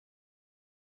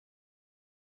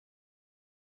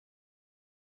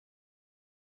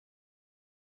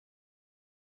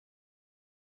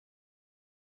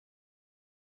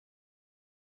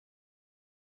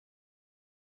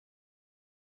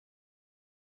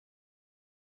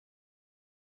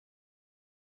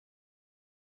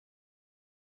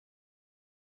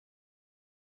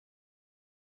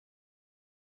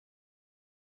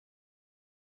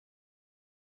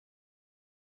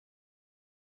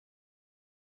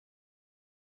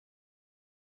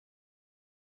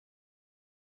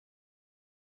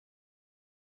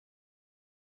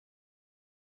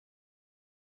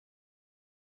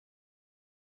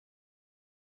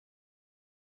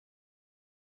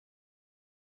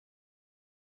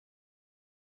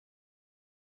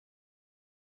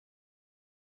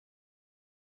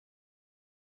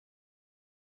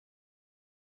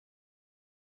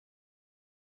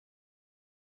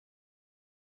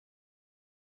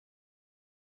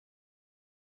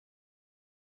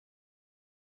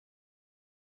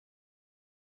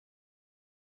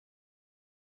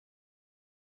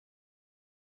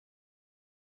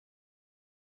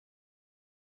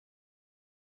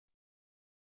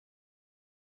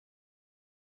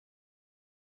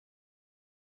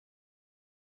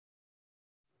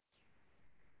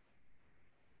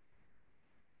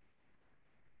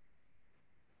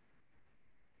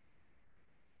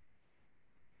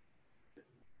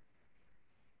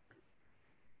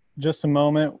just a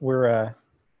moment.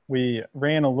 We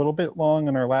ran a little bit long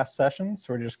in our last session,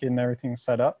 so we're just getting everything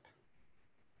set up.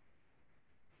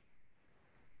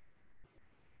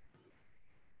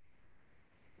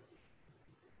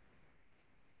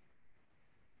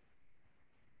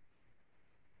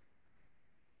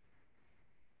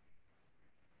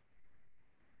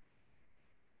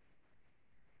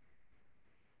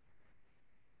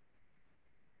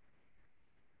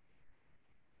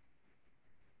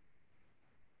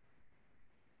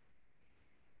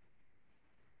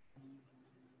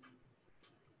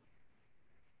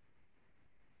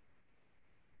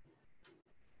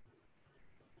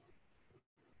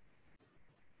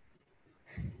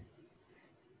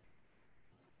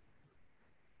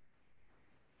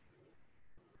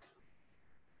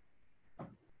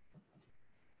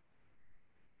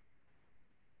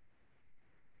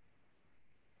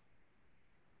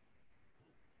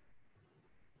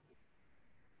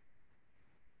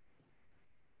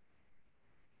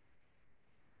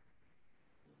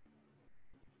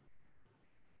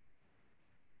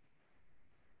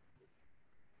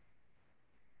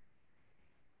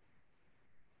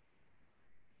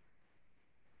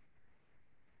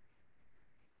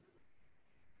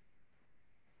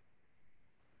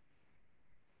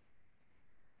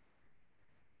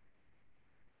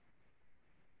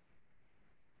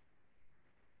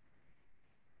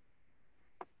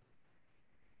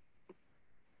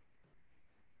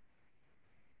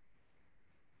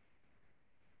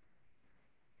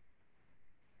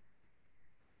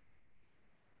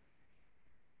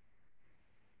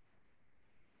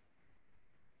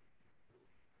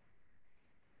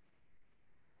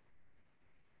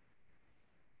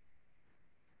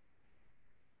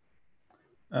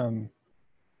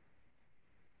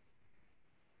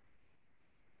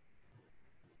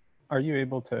 Are you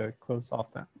able to close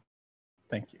off that?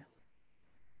 Thank you.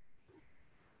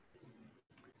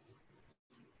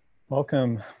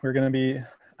 Welcome. We're going to be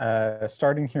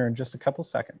starting here in just a couple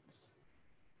seconds.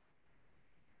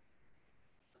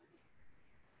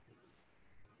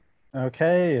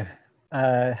 Okay.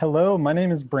 Hello, my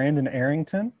name is Brandon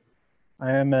Arrington.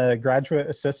 I am a graduate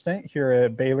assistant here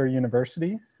at Baylor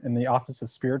University in the Office of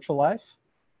Spiritual Life,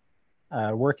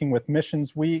 working with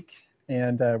Missions Week,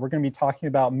 and we're going to be talking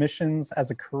about missions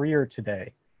as a career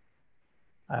today.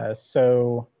 I was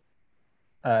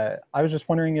just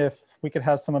wondering if we could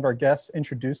have some of our guests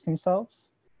introduce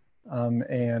themselves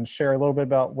and share a little bit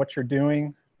about what you're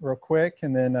doing real quick,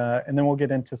 and then we'll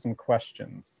get into some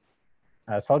questions.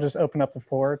 So I'll just open up the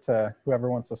floor to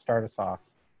whoever wants to start us off.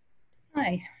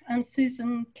 Hi, I'm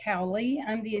Susan Cowley.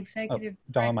 I'm the executive.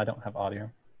 Dom, I don't have audio.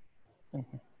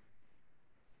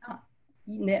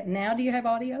 Now do you have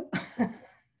audio?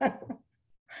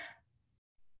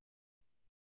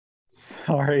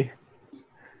 Sorry.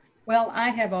 Well, I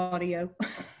have audio,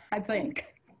 I think.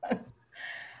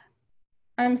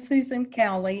 I'm Susan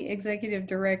Cowley, Executive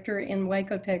Director in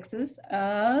Waco, Texas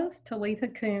of Talitha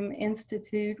Coombe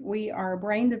Institute. We are a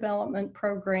brain development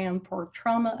program for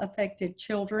trauma-affected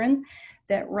children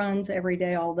that runs every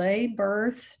day, all day,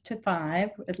 birth to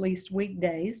 5, at least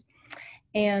weekdays.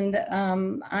 And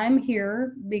I'm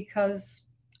here because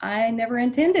I never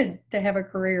intended to have a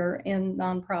career in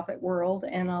nonprofit world,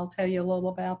 and I'll tell you a little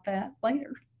about that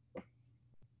later.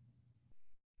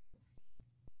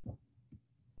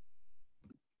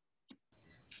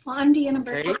 Well, I'm Deanna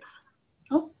Burke. Okay.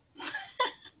 Oh.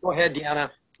 Go ahead, Deanna.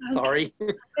 Okay. Sorry.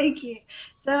 Thank you.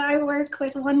 So I work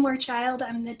with One More Child.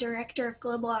 I'm the Director of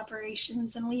Global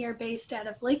Operations, and we are based out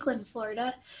of Lakeland,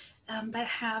 Florida, but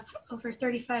have over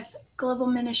 35 global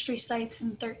ministry sites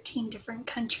in 13 different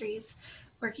countries,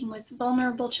 working with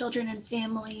vulnerable children and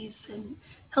families and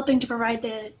helping to provide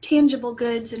the tangible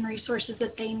goods and resources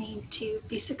that they need to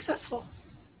be successful.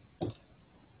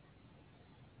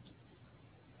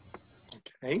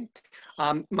 Okay.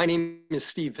 My name is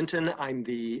Steve Vinton. I'm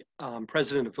the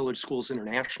president of Village Schools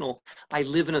International. I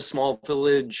live in a small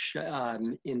village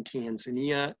in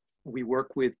Tanzania. We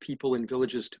work with people in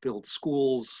villages to build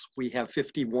schools. We have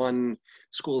 51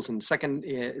 schools and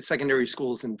secondary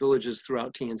schools in villages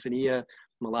throughout Tanzania,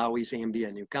 Malawi, Zambia,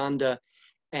 and Uganda.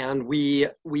 And we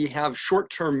have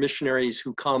short-term missionaries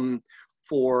who come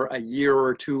for a year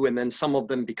or two, and then some of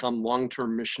them become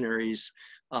long-term missionaries,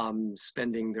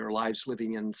 spending their lives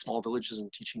living in small villages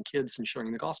and teaching kids and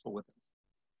sharing the gospel with them.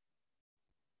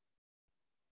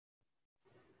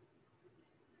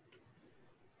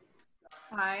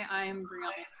 Hi, I'm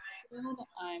Brianna.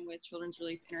 I'm with Children's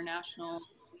Relief International.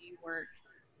 We work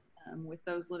with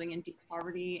those living in deep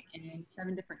poverty in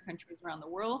 7 different countries around the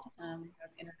world. We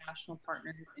have international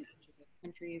partners in each of those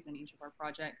countries and each of our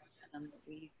projects that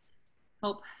we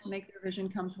help make their vision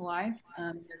come to life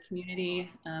in their community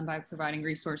by providing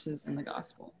resources in the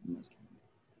gospel.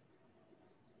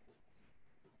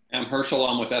 I'm Herschel.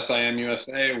 I'm with SIM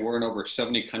USA. We're in over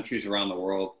 70 countries around the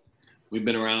world. We've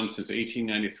been around since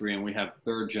 1893, and we have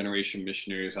third-generation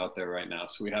missionaries out there right now.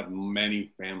 So we have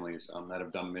many families that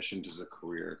have done missions as a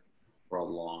career for a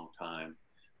long time.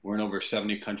 We're in over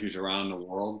 70 countries around the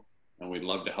world, and we'd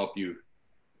love to help you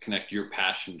connect your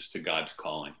passions to God's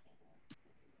calling.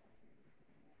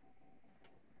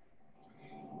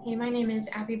 Hey, my name is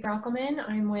Abby Brockelman.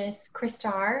 I'm with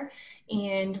Christar,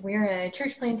 and we're a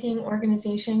church planting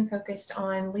organization focused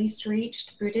on least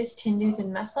reached Buddhists, Hindus,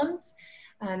 and Muslims.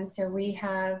 So we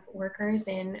have workers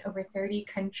in over 30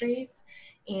 countries,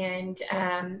 and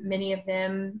many of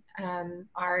them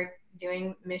are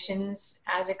doing missions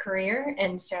as a career.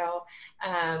 And so,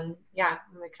 yeah,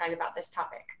 I'm excited about this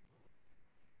topic.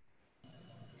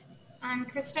 I'm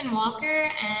Kristen Walker,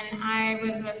 and I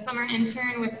was a summer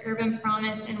intern with Urban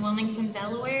Promise in Wilmington,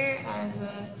 Delaware as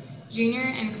a junior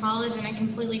in college, and it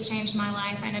completely changed my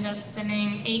life. I ended up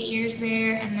spending 8 years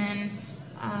there, and then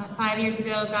 5 years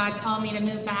ago, God called me to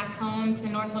move back home to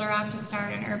North Little Rock to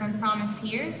start an Urban Promise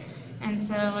here. And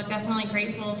so definitely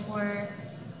grateful for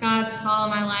God's call in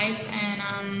my life,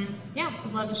 and yeah,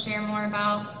 I'd love to share more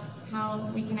about how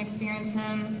we can experience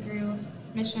Him through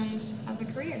missions as a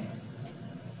career.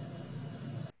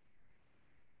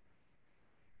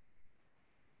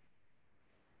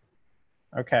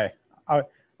 Okay,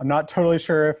 I'm not totally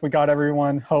sure if we got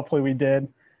everyone. Hopefully we did.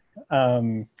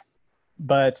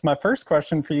 But my first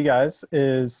question for you guys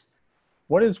is,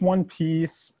 what is one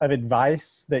piece of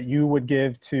advice that you would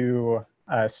give to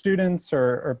students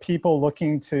or people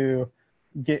looking to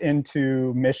get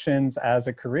into missions as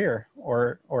a career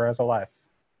or as a life?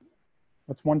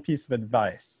 What's one piece of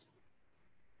advice?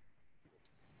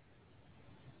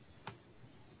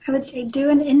 I would say do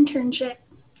an internship.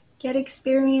 Get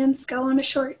experience, go on a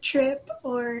short trip,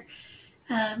 or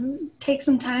take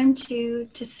some time to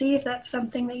see if that's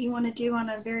something that you want to do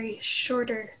on a very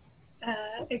shorter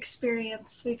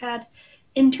experience. We've had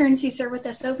interns who serve with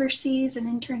us overseas and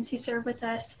interns who serve with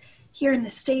us here in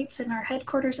the States in our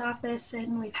headquarters office,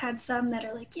 and we've had some that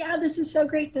are like, yeah, this is so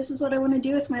great, this is what I want to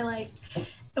do with my life.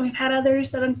 And we've had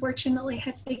others that unfortunately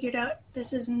have figured out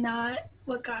this is not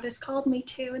what God has called me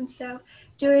to. And so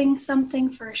doing something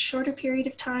for a shorter period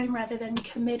of time rather than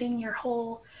committing your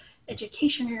whole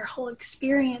education or your whole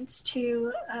experience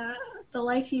to the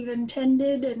life you've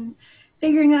intended and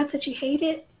figuring out that you hate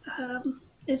it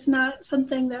is not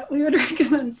something that we would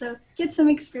recommend. So get some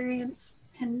experience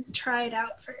and try it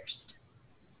out first.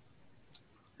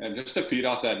 And just to feed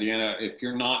off that, Deanna, if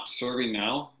you're not serving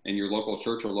now in your local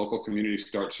church or local community,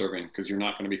 start serving, because you're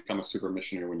not going to become a super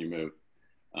missionary when you move.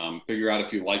 Figure out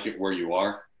if you like it where you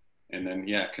are, and then,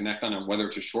 yeah, connect on it, whether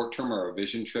it's a short-term or a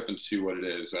vision trip, and see what it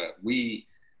is.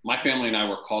 My family and I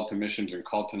were called to missions and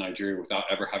called to Nigeria without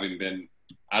ever having been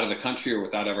out of the country or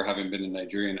without ever having been in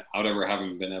Nigeria and without ever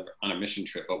having been on a mission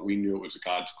trip, but we knew it was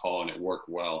God's call and it worked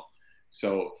well.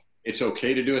 So it's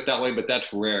okay to do it that way, but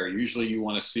that's rare. Usually you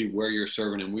want to see where you're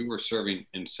serving, and we were serving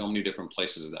in so many different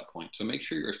places at that point. So make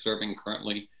sure you're serving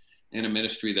currently in a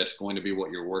ministry that's going to be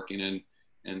what you're working in,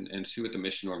 and see what the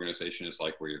mission organization is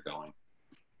like where you're going.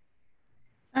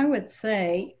 I would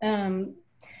say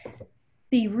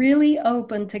be really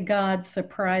open to God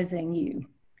surprising you.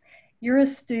 You're a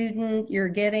student, you're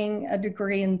getting a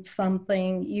degree in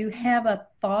something, you have a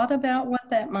thought about what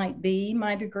that might be.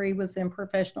 My degree was in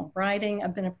professional writing.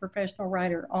 I've been a professional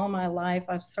writer all my life.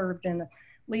 I've served in at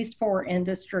least 4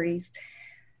 industries,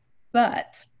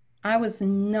 but I was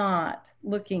not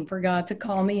looking for God to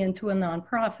call me into a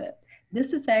nonprofit.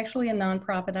 This is actually a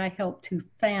nonprofit I helped to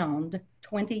found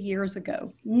 20 years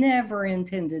ago. Never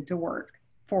intended to work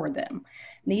for them.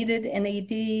 Needed an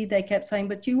ED. They kept saying,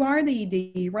 but you are the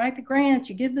ED. You write the grants,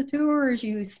 you give the tours,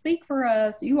 you speak for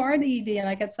us. You are the ED. And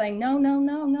I kept saying, no, I'm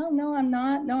not. No,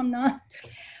 I'm not.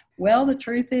 Well, the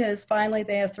truth is, finally,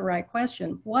 they asked the right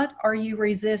question. What are you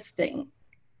resisting?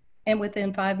 And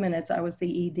within 5 minutes, I was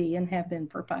the ED and have been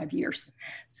for 5 years.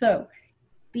 So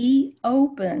be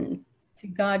open to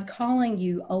God calling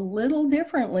you a little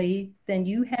differently than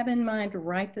you have in mind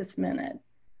right this minute.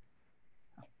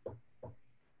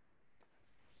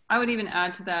 I would even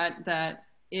add to that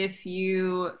if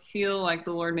you feel like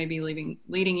the Lord may be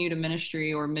leading you to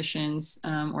ministry or missions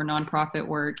or nonprofit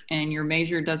work, and your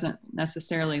major doesn't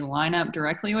necessarily line up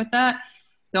directly with that,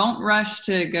 don't rush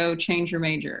to go change your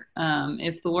major.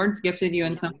 If the Lord's gifted you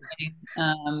in something,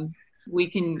 we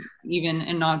can, even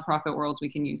in nonprofit worlds, we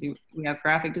can use you. We have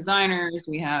graphic designers,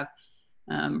 we have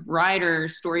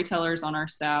writers, storytellers on our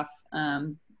staff.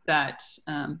 that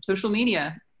social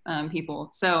media people.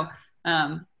 So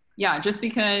yeah, just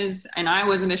because, and I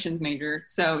was a missions major,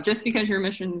 so just because you're a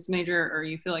missions major or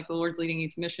you feel like the Lord's leading you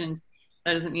to missions,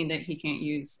 that doesn't mean that he can't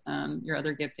use your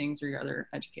other giftings or your other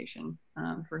education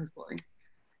for his glory.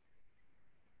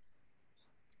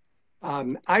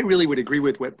 I really would agree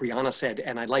with what Brianna said,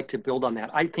 and I'd like to build on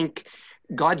that. I think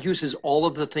God uses all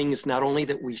of the things not only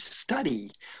that we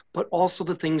study, but also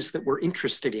the things that we're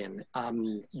interested in,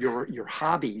 your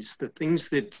hobbies, the things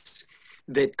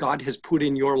that God has put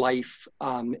in your life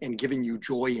and given you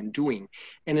joy in doing.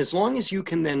 And as long as you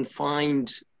can then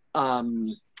find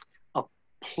a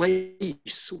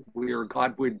place where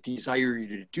God would desire you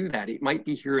to do that, it might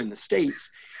be here in the States,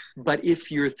 but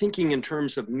if you're thinking in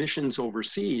terms of missions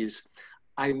overseas,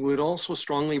 I would also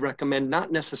strongly recommend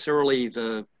not necessarily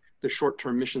the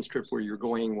short-term missions trip where you're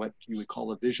going what you would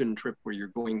call a vision trip, where you're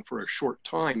going for a short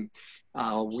time,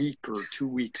 a week or 2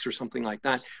 weeks or something like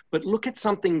that. But look at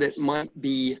something that might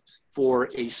be for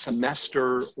a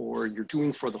semester, or you're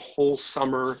doing for the whole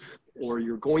summer, or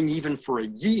you're going even for a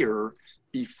year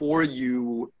before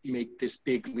you make this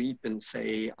big leap and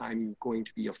say, I'm going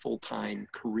to be a full-time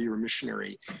career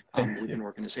missionary with an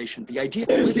organization. The idea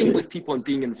of living with people and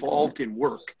being involved in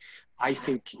work, I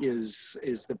think is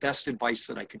the best advice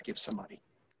that I could give somebody.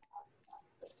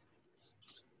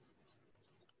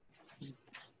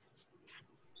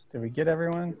 Did we get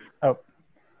everyone? Oh.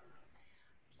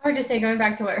 I would just say, going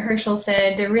back to what Herschel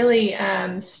said, to really,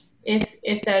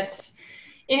 if that's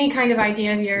any kind of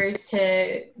idea of yours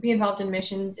to be involved in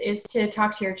missions, is to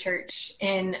talk to your church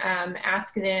and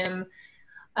ask them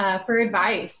for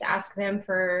advice, ask them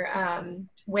for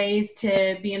ways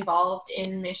to be involved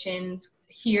in missions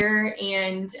here,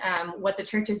 and what the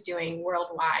church is doing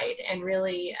worldwide, and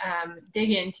really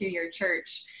dig into your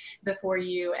church before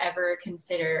you ever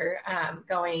consider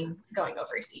going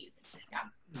overseas.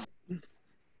 Yeah.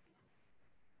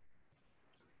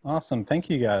 Awesome, thank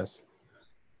you guys.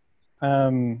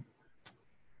 Going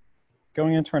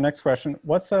into our next question,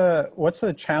 what's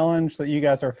a challenge that you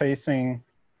guys are facing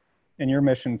in your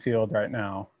mission field right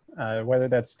now? Whether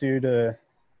that's due to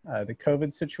the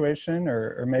COVID situation,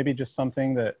 or maybe just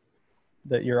something that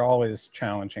you're always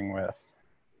challenging with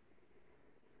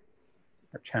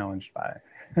or challenged by.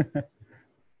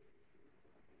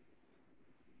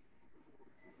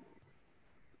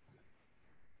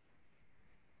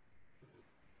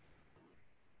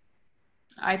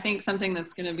 I think something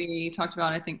that's going to be talked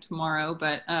about, I think, tomorrow,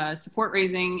 but support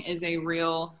raising is a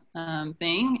real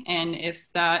thing. And if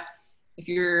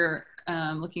you're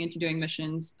looking into doing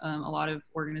missions, a lot of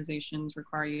organizations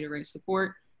require you to raise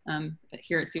support.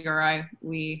 Here at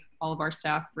CRI, all of our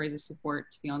staff raises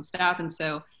support to be on staff. And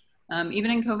so even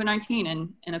in COVID-19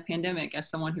 and in a pandemic, as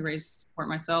someone who raised support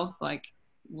myself,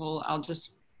 I'll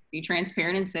just be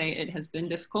transparent and say it has been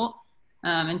difficult.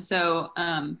 And so,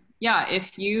 yeah,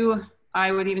 I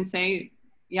would even say,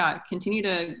 yeah, continue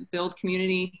to build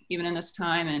community even in this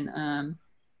time, and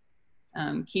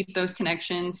keep those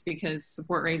connections, because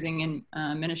support raising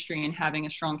and ministry and having a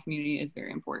strong community is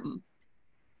very important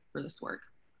for this work.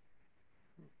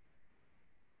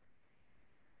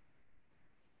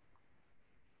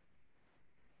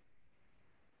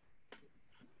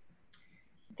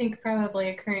 I think probably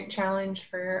a current challenge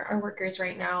for our workers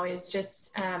right now is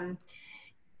just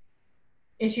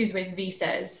issues with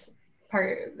visas.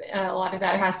 A lot of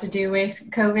that has to do with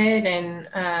COVID,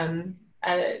 and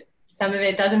some of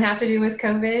it doesn't have to do with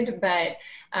COVID, but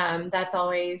that's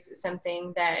always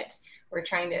something that we're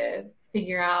trying to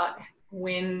figure out.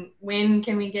 When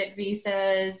can we get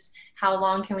visas? How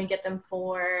long can we get them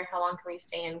for? How long can we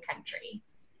stay in country?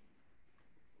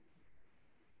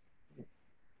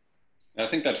 I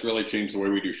think that's really changed the way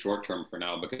we do short term for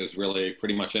now, because really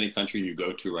pretty much any country you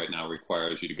go to right now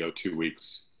requires you to go 2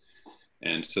 weeks.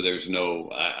 And so there's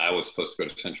I was supposed to go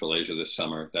to Central Asia this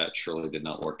summer. That surely did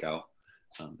not work out.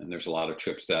 And there's a lot of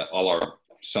trips that all our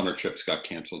summer trips got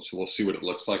canceled. So we'll see what it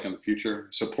looks like in the future.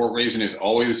 Support raising is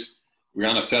always,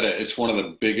 Brianna said it, it's one of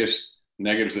the biggest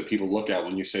negatives that people look at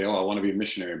when you say, oh, I want to be a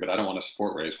missionary, but I don't want to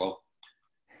support raise. Well,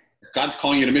 God's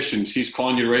calling you to missions. He's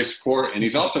calling you to raise support. And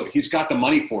he's got the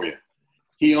money for you.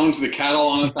 He owns the cattle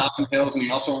on 1,000 hills, and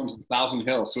he also owns 1,000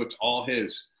 hills. So it's all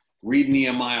his. Read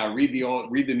Nehemiah, read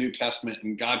the New Testament,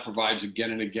 and God provides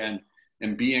again and again.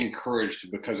 And be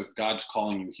encouraged, because if God's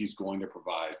calling you, he's going to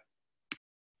provide.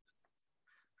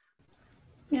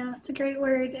 Yeah, it's a great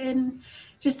word. And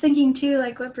just thinking too,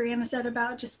 like what Brianna said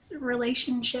about just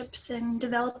relationships and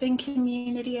developing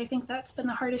community, I think that's been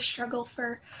the hardest struggle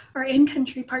for our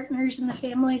in-country partners and the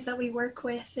families that we work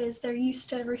with, is they're used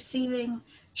to receiving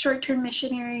short-term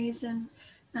missionaries and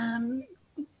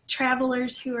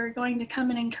travelers who are going to come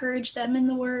and encourage them in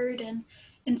the Word and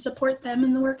support them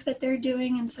in the work that they're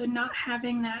doing. And so not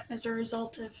having that as a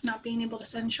result of not being able to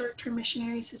send short-term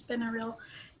missionaries has been a real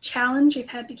challenge. We've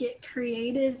had to get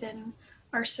creative in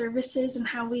our services and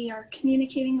how we are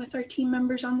communicating with our team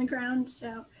members on the ground.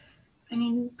 So, I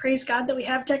mean, praise God that we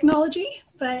have technology,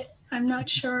 but I'm not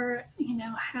sure, you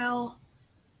know, how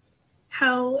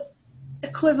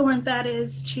equivalent that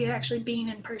is to actually being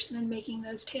in person and making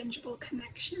those tangible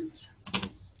connections.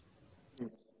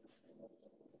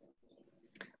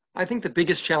 I think the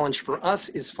biggest challenge for us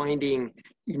is finding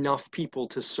enough people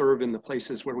to serve in the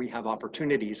places where we have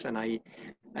opportunities. And I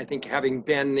think having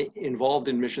been involved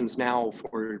in missions now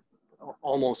for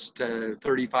almost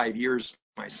 35 years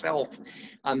myself,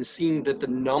 I'm seeing that the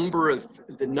number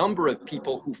of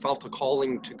people who felt a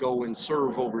calling to go and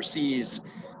serve overseas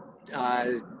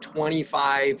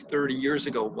 25, 30 years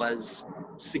ago was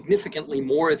significantly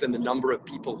more than the number of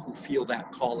people who feel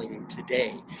that calling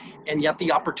today. And yet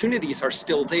the opportunities are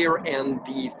still there, and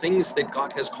the things that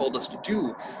God has called us to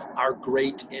do are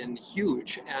great and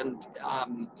huge. And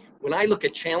when I look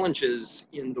at challenges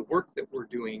in the work that we're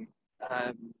doing,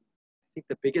 I think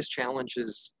the biggest challenge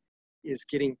is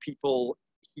getting people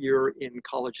here in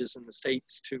colleges in the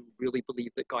States to really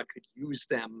believe that God could use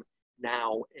them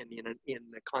now and in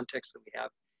the context that we have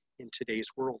in today's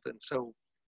world. And so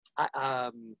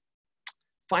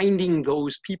finding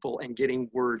those people and getting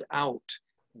word out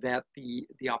that the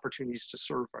opportunities to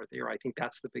serve are there, I think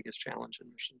that's the biggest challenge in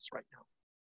missions right now.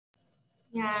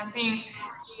 Yeah, thanks,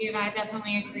 Steve. I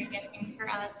definitely agree. I think for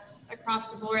us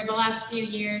across the board, the last few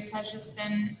years has just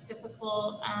been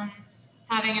difficult.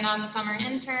 Having enough summer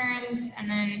interns and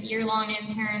then year-long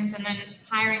interns and then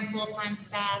hiring full-time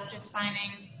staff, just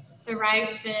finding the right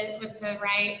fit with the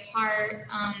right heart,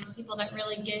 people that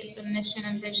really get the mission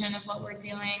and vision of what we're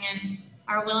doing and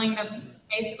are willing to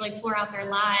basically pour out their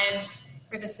lives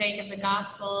for the sake of the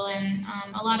gospel. And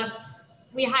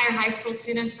we hire high school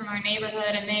students from our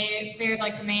neighborhood, and they're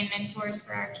like the main mentors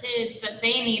for our kids, but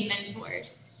they need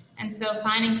mentors. And so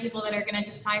finding people that are going to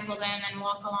disciple them and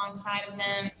walk alongside of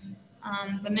them.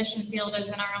 The mission field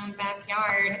is in our own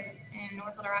backyard in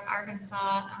North Little Rock,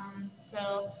 Arkansas.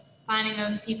 So finding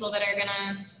those people that are going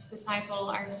to disciple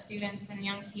our students and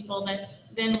young people that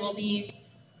then will be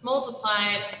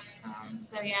multiplied.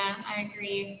 So yeah, I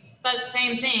agree. But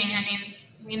same thing, I mean,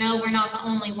 we know we're not the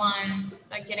only ones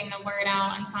that getting the word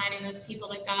out and finding those people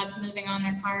that God's moving on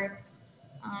their hearts,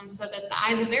 so that the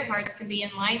eyes of their hearts can be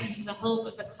enlightened to the hope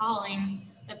of the calling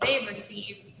that they've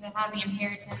received to have the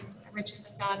inheritance and the riches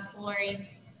of God's glory.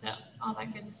 So all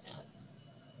that good stuff.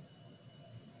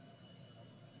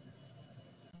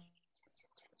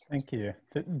 Thank you.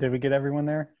 Did we get everyone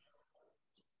there?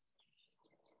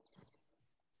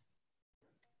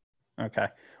 Okay.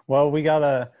 Well, we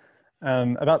got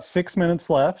about 6 minutes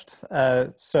left.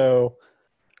 So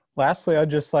lastly, I'd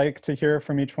just like to hear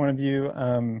from each one of you.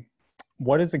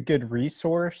 What is a good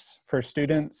resource for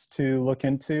students to look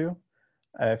into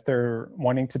if they're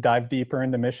wanting to dive deeper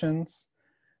into missions?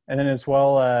 And then as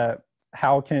well,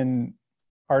 how can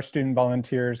our student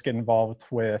volunteers get involved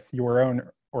with your own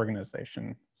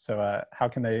organization? So how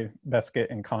can they best get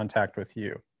in contact with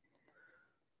you?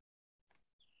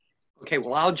 Okay,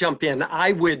 well, I'll jump in.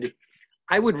 I would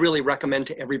really recommend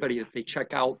to everybody that they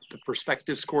check out the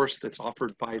Perspectives course that's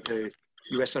offered by the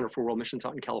U.S. Center for World Missions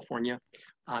out in California.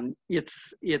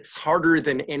 It's harder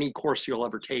than any course you'll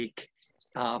ever take,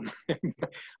 but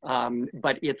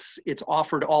it's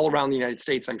offered all around the United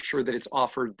States. I'm sure that it's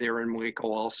offered there in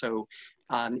Waco also.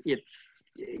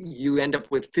 You end up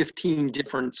with 15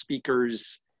 different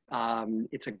speakers.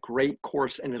 It's a great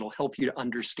course, and it'll help you to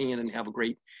understand and have a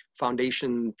great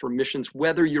foundation for missions,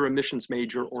 whether you're a missions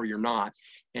major or you're not,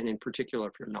 and in particular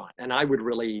if you're not. And I would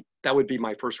really, that would be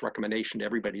my first recommendation to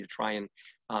everybody, to try and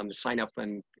sign up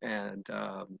and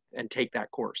take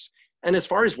that course. And as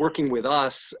far as working with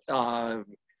us,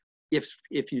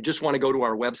 if you just want to go to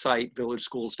our website,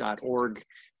 villageschools.org,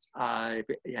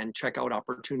 and check out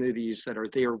opportunities that are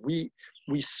there, we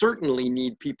certainly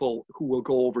need people who will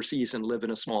go overseas and live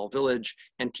in a small village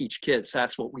and teach kids.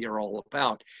 That's what we are all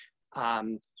about.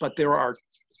 But there are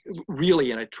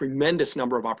really a tremendous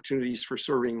number of opportunities for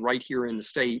serving right here in the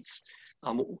States,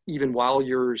 even while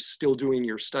you're still doing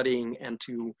your studying, and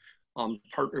to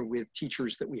partner with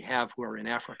teachers that we have who are in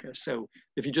Africa. So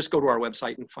if you just go to our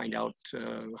website and find out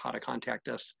how to contact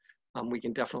us, we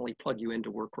can definitely plug you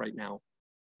into work right now.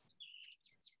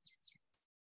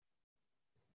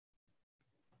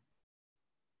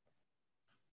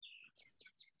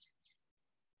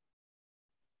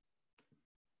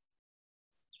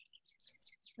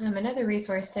 Another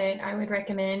resource that I would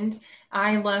recommend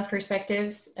I love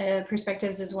perspectives.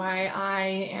 Perspectives is why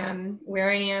I am where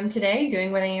I am today,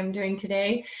 doing what I am doing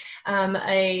today.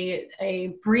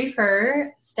 A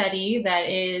briefer study that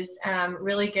is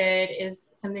really good is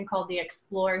something called the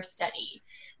Explore study.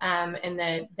 And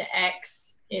the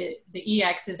EX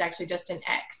is actually just an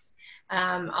X.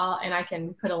 And I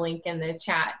can put a link in the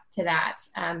chat to that.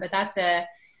 But that's a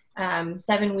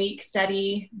 7-week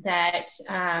study that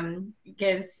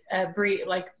gives a brief,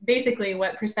 like basically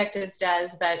what Perspectives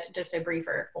does, but just a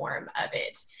briefer form of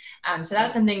it. So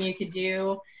that's something you could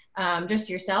do just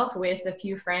yourself with a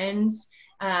few friends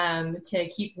to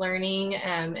keep learning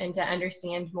and to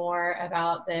understand more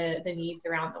about the needs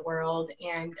around the world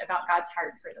and about God's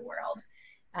heart for the world.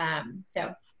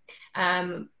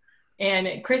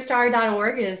 And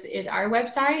christar.org is our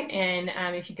website.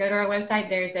 And if you go to our website,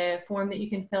 there's a form that you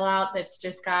can fill out that's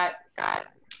just got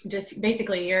just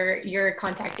basically your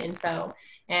contact info.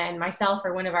 And myself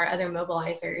or one of our other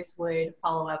mobilizers would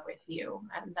follow up with you.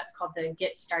 That's called the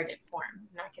Get Started form.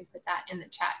 And I can put that in the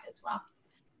chat as well.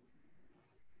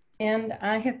 And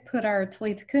I have put our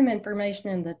Talitha Kum information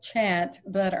in the chat,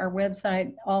 but our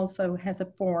website also has a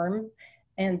form,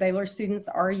 and Baylor students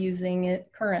are using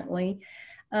it currently.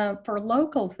 For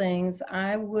local things,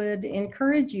 I would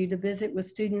encourage you to visit with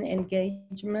student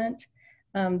engagement.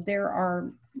 There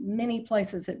are many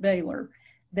places at Baylor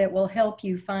that will help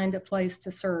you find a place to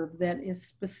serve that is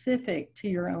specific to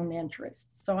your own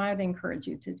interests. So I'd encourage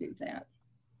you to do that.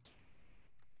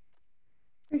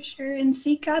 For sure, and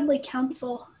seek godly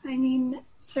counsel. I mean,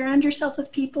 surround yourself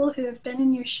with people who have been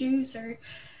in your shoes or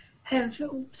have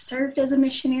served as a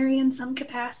missionary in some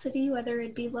capacity, whether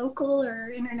it be local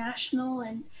or international,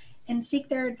 and seek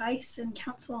their advice and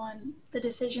counsel on the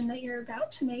decision that you're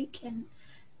about to make. And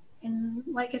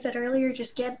like I said earlier,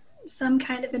 just get some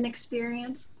kind of an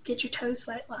experience, get your toes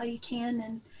wet while you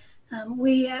can. And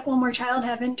we at One More Child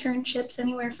have internships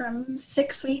anywhere from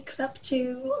 6 weeks up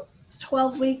to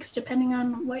 12 weeks, depending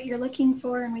on what you're looking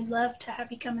for. And we'd love to have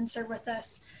you come and serve with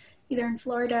us, either in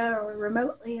Florida or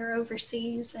remotely or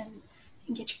overseas, and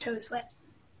get your toes wet.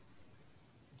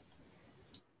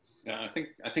 Yeah,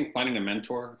 I think finding a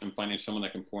mentor and finding someone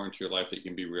that can pour into your life that you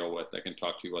can be real with, that can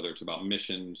talk to you, whether it's about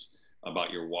missions,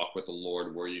 about your walk with the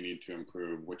Lord, where you need to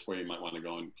improve, which way you might want to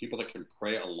go, and people that can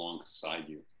pray alongside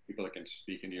you, people that can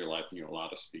speak into your life and you're allowed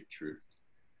to speak truth.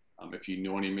 If you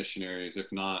know any missionaries,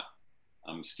 if not,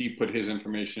 Steve put his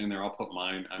information in there, I'll put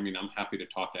mine. I mean, I'm happy to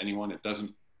talk to anyone.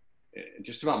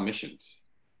 Just about missions.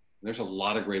 There's a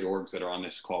lot of great orgs that are on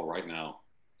this call right now.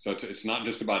 So it's not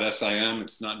just about SIM.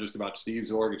 It's not just about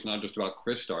Steve's org. It's not just about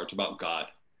Christar. It's about God.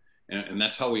 And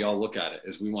that's how we all look at it,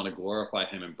 is we want to glorify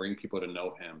him and bring people to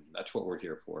know him. That's what we're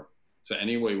here for. So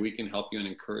any way we can help you and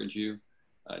encourage you,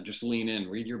 just lean in,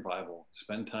 read your Bible,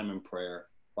 spend time in prayer,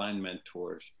 find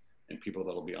mentors and people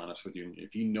that'll be honest with you.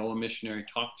 If you know a missionary,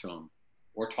 talk to them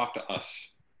or talk to us.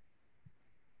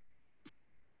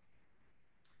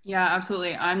 Yeah,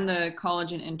 absolutely. I'm the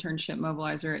college and internship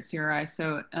mobilizer at CRI.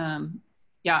 So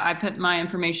yeah, I put my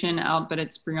information out, but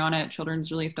it's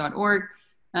Brianna@childrensrelief.org.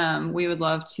 We would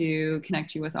love to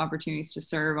connect you with opportunities to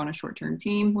serve on a short-term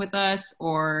team with us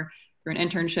or for an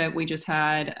internship. We just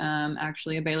had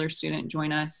actually a Baylor student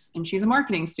join us, and she's a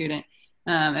marketing student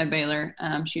at Baylor.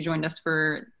 She joined us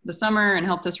for the summer and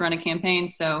helped us run a campaign.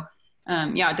 So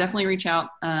yeah, definitely reach out,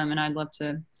 and I'd love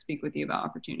to speak with you about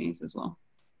opportunities as well.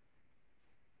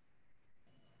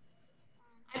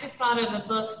 I just thought of a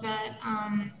book that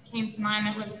came to mind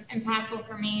that was impactful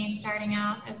for me starting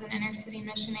out as an inner city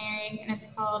missionary, and it's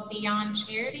called Beyond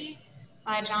Charity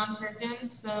by John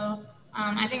Perkins. So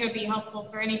I think it would be helpful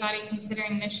for anybody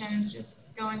considering missions,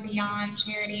 just going beyond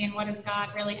charity and what is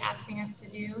God really asking us to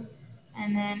do.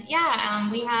 And then,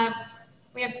 yeah, we have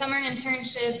summer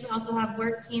internships. We also have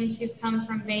work teams who've come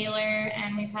from Baylor,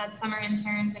 and we've had summer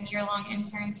interns and year-long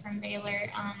interns from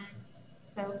Baylor.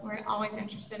 So we're always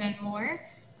interested in more.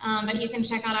 But you can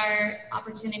check out our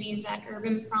opportunities at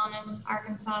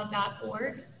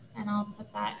urbanpromisearkansas.org, and I'll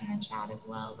put that in the chat as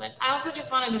well. But I also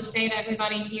just wanted to say to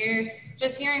everybody here,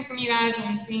 just hearing from you guys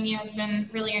and seeing you has been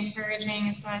really encouraging.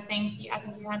 And so I think you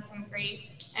had some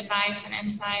great advice and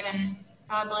insight, and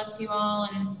God bless you all,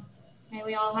 and may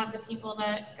we all have the people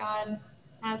that God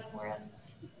has for us.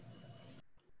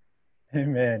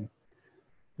 Amen.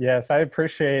 Yes, I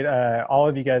appreciate all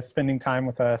of you guys spending time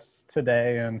with us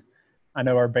today, and I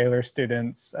know our Baylor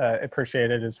students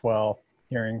appreciate it as well,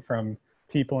 hearing from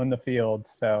people in the field.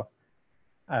 So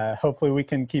hopefully we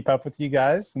can keep up with you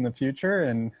guys in the future.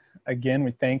 And again,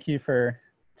 we thank you for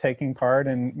taking part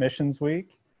in Missions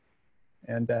Week.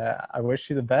 And I wish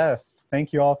you the best.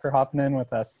 Thank you all for hopping in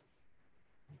with us.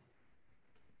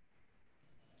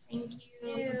 Thank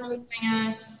you for hosting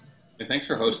us. Hey, thanks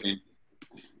for hosting.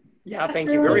 Yeah, thank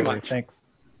you very much. Thanks.